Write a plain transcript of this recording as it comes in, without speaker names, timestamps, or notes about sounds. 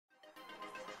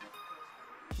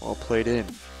Well played in.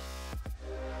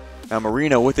 Now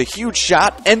Marino with a huge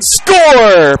shot and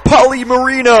score! Polly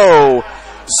Marino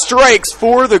strikes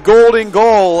for the golden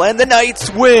goal, and the Knights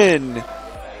win.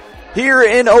 Here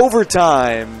in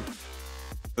overtime,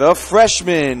 the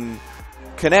freshman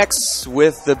connects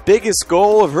with the biggest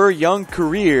goal of her young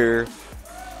career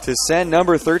to send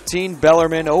number 13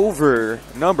 Bellarmine over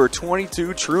number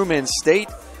 22 Truman State.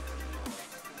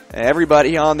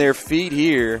 Everybody on their feet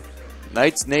here.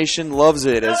 Knights Nation loves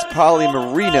it as Polly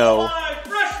Marino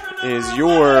is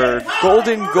your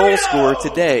golden goal scorer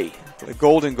today. The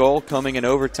golden goal coming in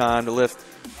overtime to lift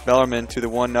Bellarmine to the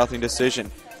 1-0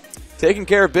 decision. Taking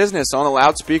care of business on the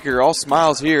loudspeaker, all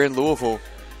smiles here in Louisville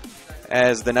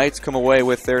as the Knights come away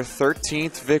with their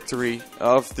 13th victory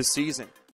of the season.